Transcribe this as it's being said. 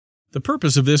The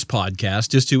purpose of this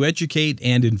podcast is to educate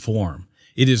and inform.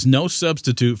 It is no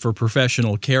substitute for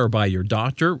professional care by your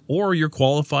doctor or your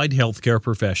qualified healthcare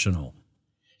professional.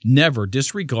 Never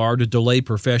disregard or delay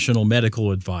professional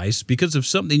medical advice because of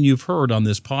something you've heard on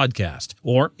this podcast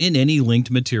or in any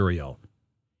linked material.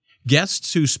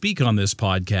 Guests who speak on this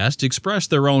podcast express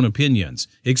their own opinions,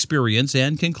 experience,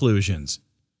 and conclusions.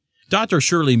 Dr.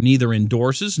 Shirley neither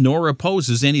endorses nor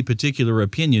opposes any particular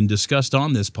opinion discussed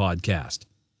on this podcast.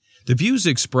 The views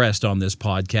expressed on this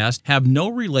podcast have no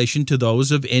relation to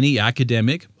those of any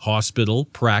academic, hospital,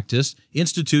 practice,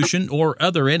 institution, or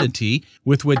other entity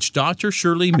with which Dr.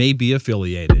 Shirley may be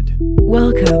affiliated.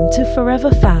 Welcome to Forever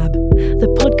Fab,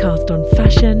 the podcast on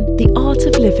fashion, the art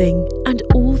of living, and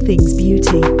all things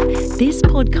beauty. This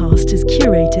podcast is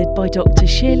curated by Dr.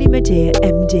 Shirley Madeir,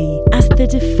 MD, as the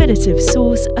definitive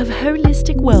source of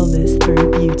holistic wellness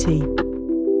through beauty.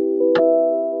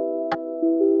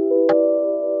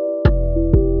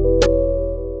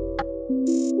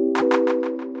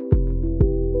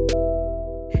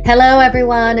 Hello,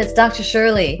 everyone. It's Dr.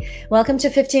 Shirley. Welcome to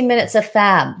 15 Minutes of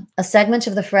Fab, a segment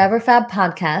of the Forever Fab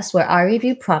podcast where I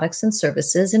review products and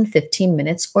services in 15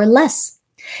 minutes or less.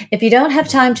 If you don't have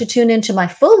time to tune into my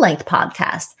full-length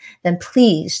podcast, then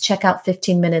please check out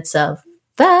 15 Minutes of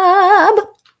Fab.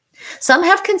 Some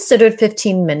have considered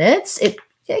 15 minutes.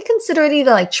 They consider it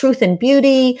either like truth and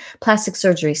beauty, plastic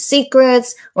surgery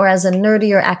secrets, or as a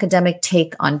nerdier academic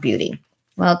take on beauty.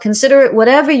 Well, consider it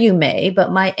whatever you may,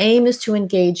 but my aim is to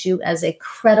engage you as a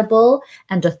credible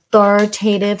and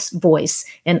authoritative voice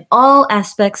in all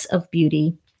aspects of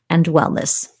beauty and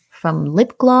wellness, from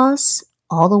lip gloss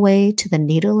all the way to the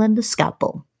needle and the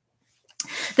scalpel.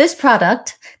 This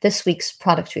week's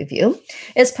product review,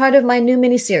 is part of my new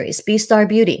miniseries, B-Star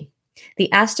Beauty.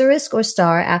 The asterisk or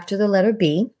star after the letter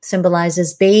B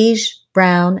symbolizes beige,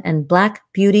 brown, and black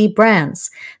beauty brands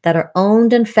that are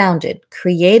owned and founded,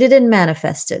 created and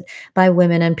manifested by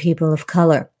women and people of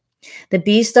color. The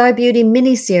B-Star Beauty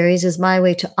mini-series is my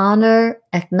way to honor,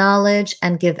 acknowledge,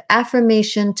 and give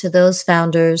affirmation to those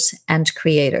founders and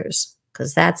creators,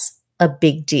 because that's a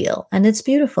big deal, and it's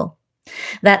beautiful.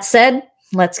 That said,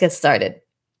 let's get started.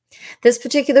 This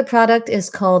particular product is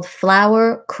called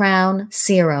Flower Crown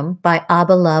Serum by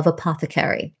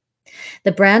Apothecary.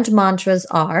 The brand mantras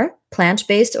are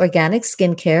plant-based organic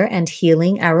skincare and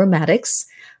healing aromatics,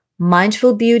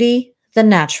 mindful beauty the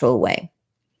natural way.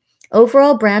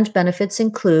 Overall brand benefits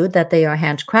include that they are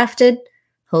handcrafted,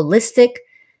 holistic,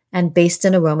 and based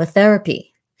in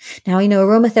aromatherapy. Now,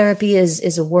 aromatherapy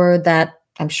is a word that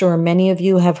I'm sure many of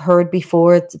you have heard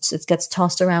before. It gets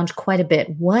tossed around quite a bit.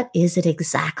 What is it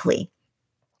exactly?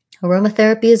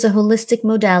 Aromatherapy is a holistic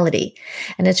modality,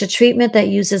 and it's a treatment that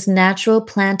uses natural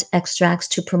plant extracts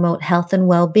to promote health and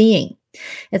well-being.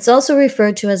 It's also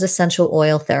referred to as essential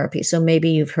oil therapy, so maybe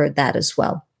you've heard that as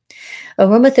well.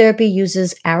 Aromatherapy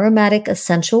uses aromatic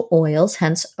essential oils,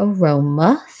 hence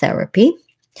aromatherapy,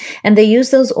 and they use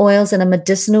those oils in a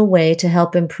medicinal way to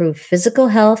help improve physical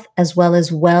health as well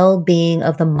as well-being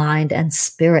of the mind and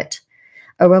spirit.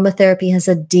 Aromatherapy has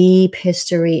a deep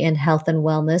history in health and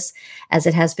wellness, as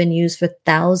it has been used for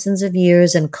thousands of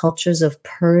years in cultures of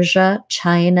Persia,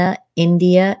 China,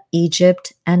 India,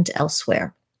 Egypt, and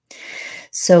elsewhere.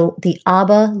 So the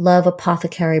Abba Love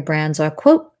Apothecary brands are,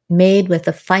 quote, made with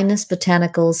the finest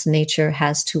botanicals nature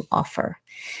has to offer.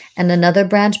 And another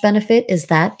brand benefit is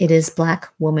that it is Black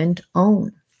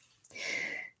woman-owned.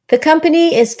 The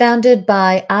company is founded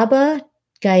by Abba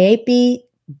Gayepi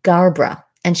Garbra,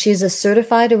 and she's a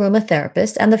certified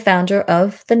aromatherapist and the founder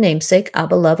of the namesake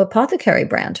Abba Love Apothecary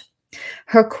brand.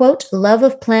 Her, quote, love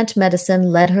of plant medicine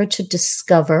led her to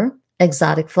discover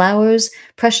exotic flowers,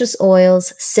 precious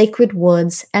oils, sacred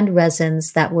woods, and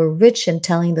resins that were rich in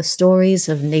telling the stories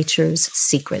of nature's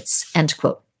secrets, end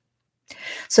quote.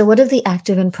 So what are the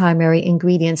active and primary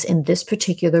ingredients in this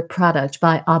particular product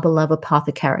by Abba Love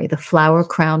Apothecary, the Flower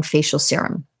Crown Facial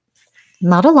Serum?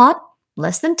 Not a lot,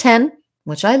 less than 10,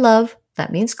 which I love.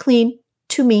 That means clean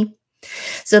to me.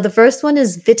 So the first one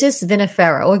is Vitis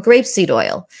vinifera, or grapeseed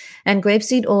oil. And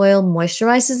grapeseed oil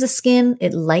moisturizes the skin,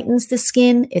 it lightens the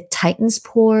skin, it tightens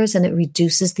pores, and it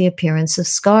reduces the appearance of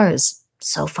scars.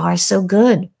 So far, so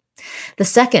good. The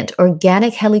second,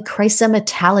 organic Helichrysum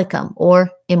metallicum,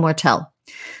 or immortelle.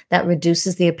 That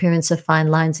reduces the appearance of fine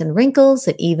lines and wrinkles.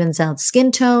 It evens out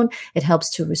skin tone. It helps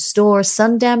to restore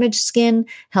sun-damaged skin,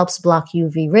 helps block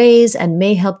UV rays, and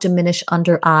may help diminish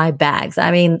under-eye bags.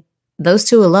 I mean, those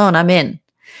two alone, I'm in.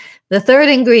 The third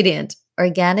ingredient,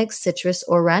 organic citrus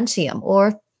aurantium,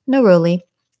 or neroli,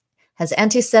 has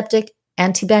antiseptic,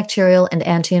 antibacterial, and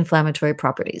anti-inflammatory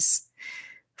properties.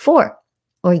 4,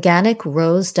 Organic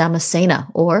Rose Damascena,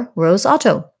 or Rose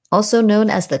Otto, also known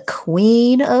as the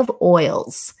Queen of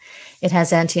Oils. It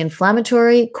has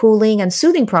anti-inflammatory, cooling, and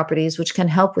soothing properties, which can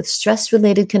help with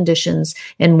stress-related conditions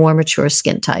in more mature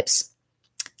skin types.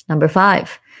 Number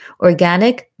 5,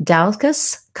 organic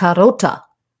Daucus carota,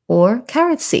 or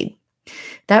carrot seed.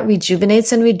 That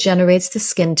rejuvenates and regenerates the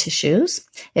skin tissues.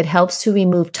 It helps to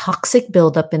remove toxic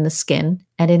buildup in the skin,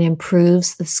 and it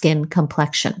improves the skin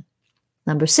complexion.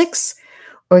 Number 6,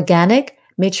 organic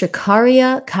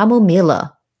Matricaria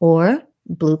chamomilla, or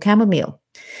blue chamomile.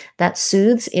 That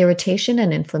soothes irritation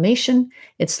and inflammation.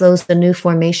 It slows the new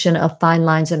formation of fine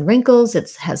lines and wrinkles.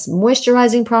 It has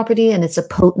moisturizing property, and it's a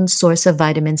potent source of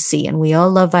vitamin C. And we all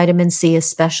love vitamin C,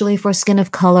 especially for skin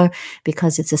of color,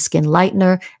 because it's a skin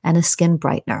lightener and a skin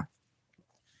brightener.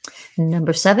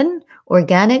 Number 7,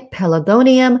 organic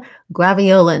Pelargonium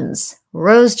graveolens,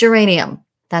 rose geranium.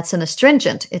 That's an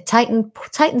astringent. It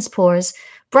tightens pores,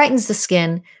 brightens the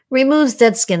skin, removes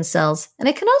dead skin cells, and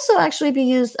it can also actually be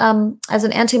used as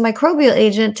an antimicrobial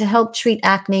agent to help treat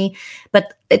acne,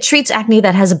 but it treats acne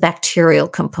that has a bacterial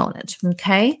component,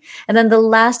 okay? And then the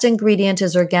last ingredient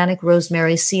is organic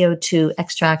rosemary CO2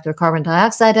 extract or carbon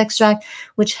dioxide extract,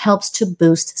 which helps to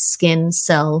boost skin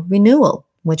cell renewal,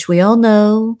 which we all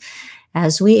know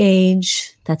as we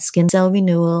age, that skin cell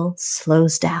renewal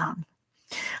slows down.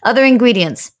 Other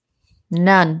ingredients,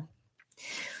 none.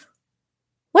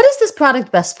 What is this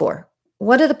product best for?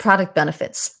 What are the product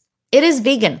benefits? It is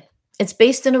vegan. It's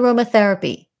based in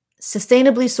aromatherapy,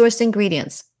 sustainably sourced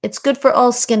ingredients. It's good for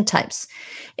all skin types.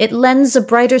 It lends a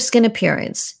brighter skin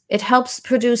appearance. It helps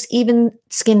produce even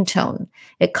skin tone.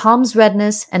 It calms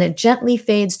redness, and it gently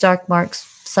fades dark marks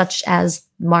such as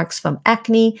marks from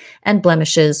acne and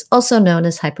blemishes, also known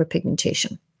as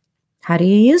hyperpigmentation. How do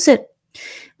you use it?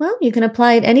 Well, you can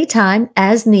apply it anytime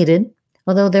as needed.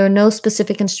 Although there are no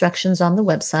specific instructions on the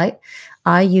website,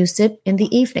 I used it in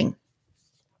the evening.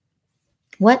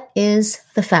 What is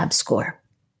the FAB score?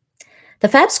 The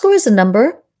FAB score is a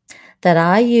number that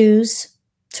I use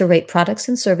to rate products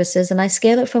and services, and I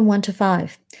scale it from 1 to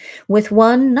 5, with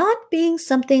 1 not being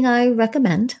something I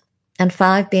recommend, and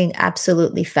 5 being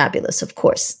absolutely fabulous, of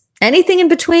course. Anything in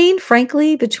between,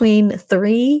 frankly, between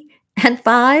 3 and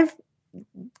 5,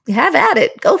 have at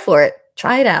it. Go for it.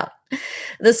 Try it out.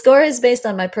 The score is based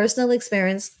on my personal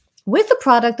experience with the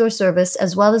product or service,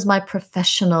 as well as my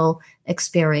professional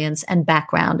experience and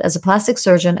background as a plastic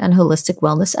surgeon and holistic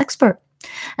wellness expert.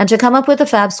 And to come up with a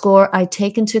FAB score, I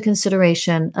take into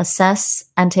consideration, assess,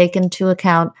 and take into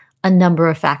account a number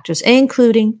of factors,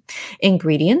 including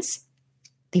ingredients,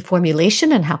 the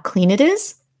formulation and how clean it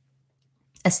is,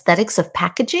 aesthetics of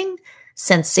packaging,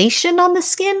 sensation on the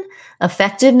skin,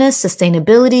 effectiveness,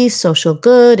 sustainability, social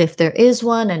good, if there is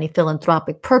one, any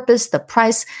philanthropic purpose, the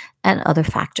price, and other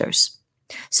factors.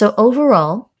 So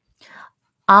overall,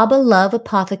 Abba Love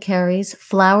Apothecary's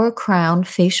Flower Crown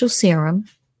Facial Serum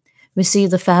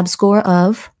received a FAB score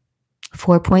of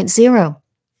 4.0.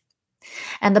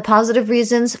 And the positive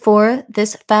reasons for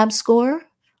this FAB score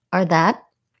are that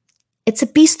it's a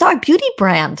B-Star Beauty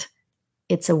brand.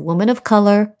 It's a woman of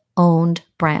color owned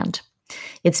brand.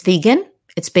 It's vegan.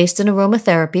 It's based in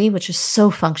aromatherapy, which is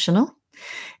so functional.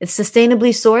 It's sustainably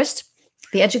sourced.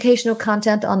 The educational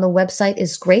content on the website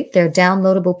is great. They're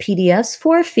downloadable PDFs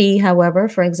for a fee, however,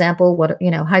 for example,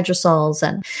 hydrosols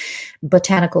and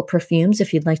botanical perfumes,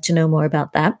 if you'd like to know more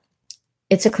about that.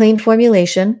 It's a clean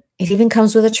formulation. It even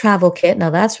comes with a travel kit. Now,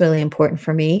 that's really important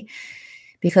for me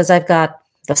because I've got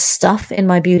the stuff in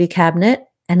my beauty cabinet,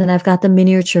 and then I've got the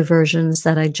miniature versions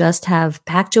that I just have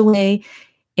packed away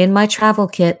in my travel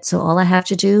kit. So all I have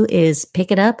to do is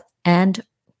pick it up and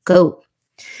go.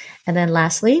 And then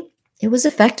lastly, it was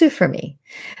effective for me.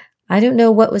 I don't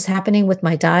know what was happening with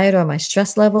my diet or my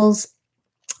stress levels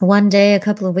one day a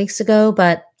couple of weeks ago,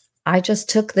 but I just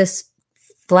took this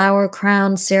Flower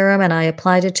Crown serum and I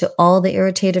applied it to all the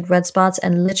irritated red spots,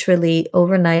 and literally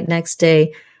overnight next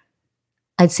day,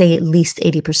 I'd say at least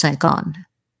 80% gone.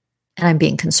 And I'm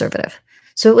being conservative.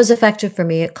 So it was effective for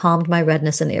me. It calmed my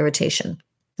redness and irritation.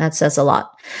 That says a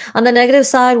lot. On the negative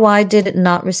side, why did it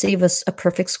not receive a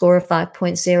perfect score of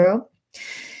 5.0?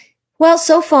 Well,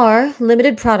 so far,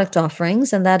 limited product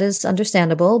offerings, and that is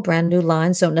understandable. Brand new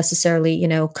lines don't necessarily,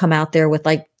 come out there with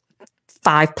like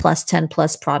 5 plus, 10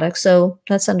 plus products. So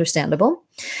that's understandable.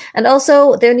 And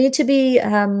also there needs to be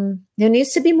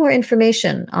more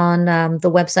information on the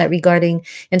website regarding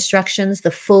instructions, the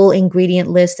full ingredient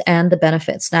list, and the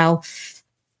benefits. Now,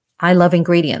 I love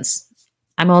ingredients.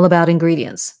 I'm all about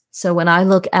ingredients. So when I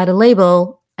look at a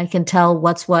label, I can tell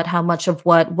what's what, how much of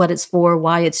what it's for,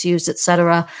 why it's used,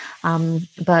 etc.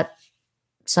 But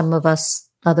some of us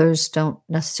Others don't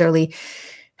necessarily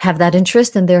have that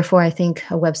interest, and therefore I think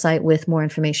a website with more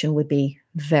information would be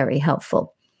very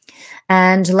helpful.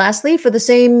 And lastly, for the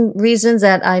same reasons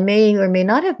that I may or may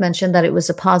not have mentioned that it was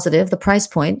a positive, the price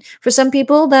point, for some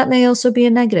people that may also be a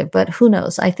negative, but who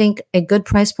knows? I think a good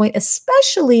price point,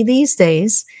 especially these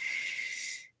days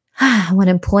when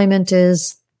employment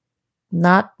is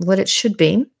not what it should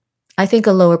be, I think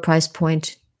a lower price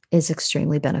point is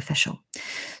extremely beneficial.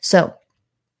 So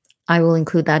I will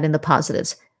include that in the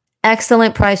positives.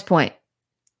 Excellent price point.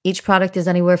 Each product is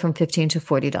anywhere from $15 to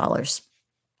 $40.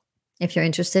 If you're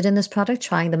interested in this product,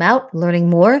 trying them out, learning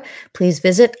more, please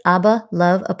visit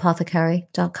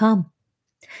abaloveapothecary.com.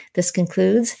 This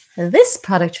concludes this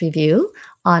product review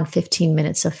on 15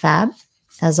 Minutes of Fab.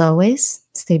 As always,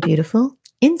 stay beautiful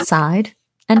inside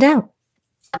and out.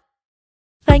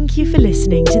 Thank you for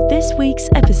listening to this week's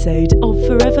episode of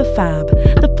Forever Fab,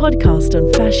 the podcast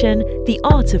on fashion, the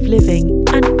art of living,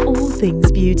 and all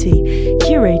things beauty,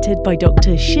 curated by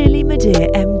Dr. Shirley Madeir,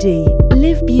 MD.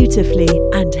 Live beautifully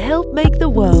and help make the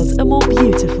world a more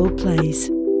beautiful place.